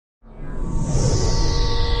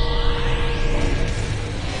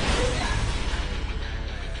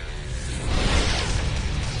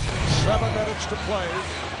minutes to play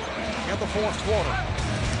in the fourth quarter.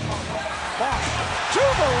 Bosch to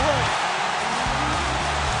the rim.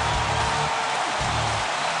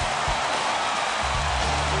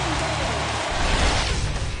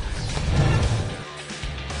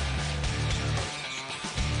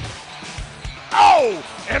 Oh!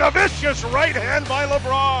 And a vicious right hand by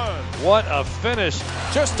LeBron. What a finish.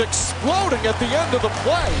 Just exploding at the end of the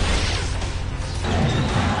play.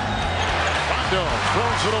 Rondo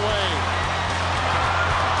throws it away.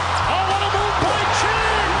 Oh, what a move by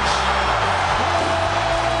James!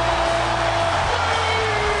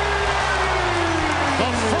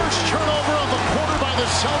 The first turnover of the quarter by the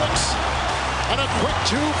Celtics. And a quick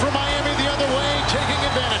two for Miami the other way, taking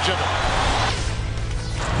advantage of it.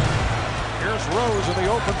 Here's Rose in the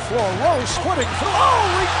open floor. Rose splitting through. Oh,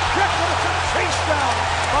 rejected. It's a chase down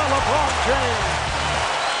by LeBron James.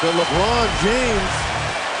 The LeBron James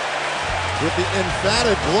with the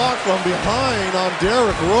emphatic block from behind on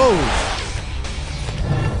Derrick Rose.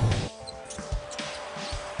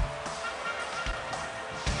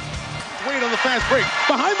 Wade on the fast break.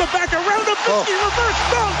 Behind the back, around a 50 reverse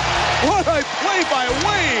dunk. What a play by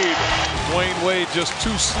Wade. Dwayne Wade just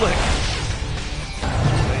too slick.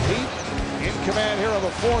 The Heat in command here on the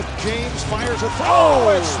fourth. James fires a throw. Oh,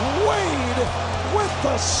 it's Wade with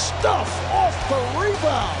the stuff off the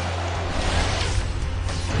rebound.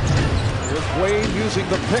 Here's Wade using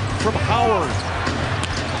the pick from Howard.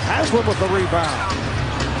 Haslam with the rebound.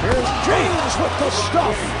 Here's James with the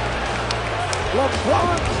stuff.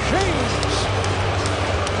 LeBron James.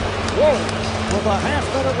 Whoa, with a half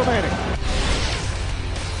minute remaining.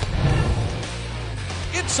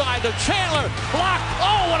 Inside to Chandler. Block.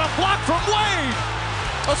 Oh, what a block from Wade.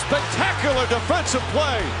 A spectacular defensive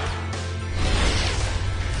play.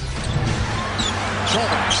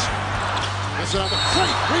 Chalmers. Is it on the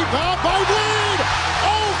great rebound by Wade?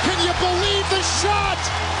 Oh, can you believe the shot?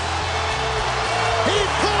 He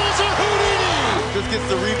pulls a Houdini. Just gets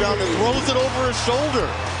the rebound and throws it over his shoulder.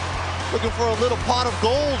 Looking for a little pot of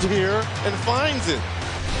gold here and finds it.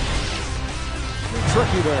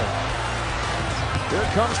 Tricky there. Here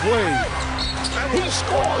comes Wade. He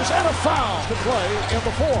scores and a foul to play in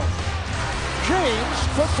the fourth. James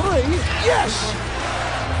for three. Yes!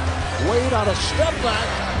 Wade on a step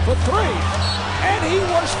back for three. And he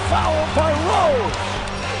was fouled by Rose.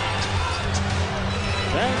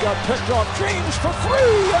 And got picked off. James for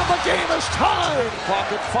three. And the game is tied. Clock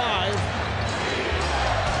at 5.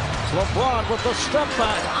 LeBron with the step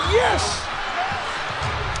back. Yes!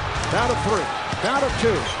 Down to 3. Down to 2.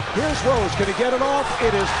 Here's Rose. Can he get it off?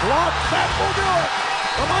 It is blocked. That will do it.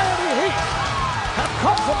 The Miami Heat have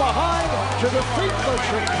come from behind to defeat the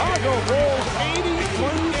Chicago Bulls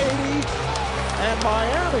 83-80. And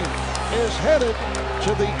Miami is headed to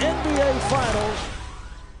the NBA Finals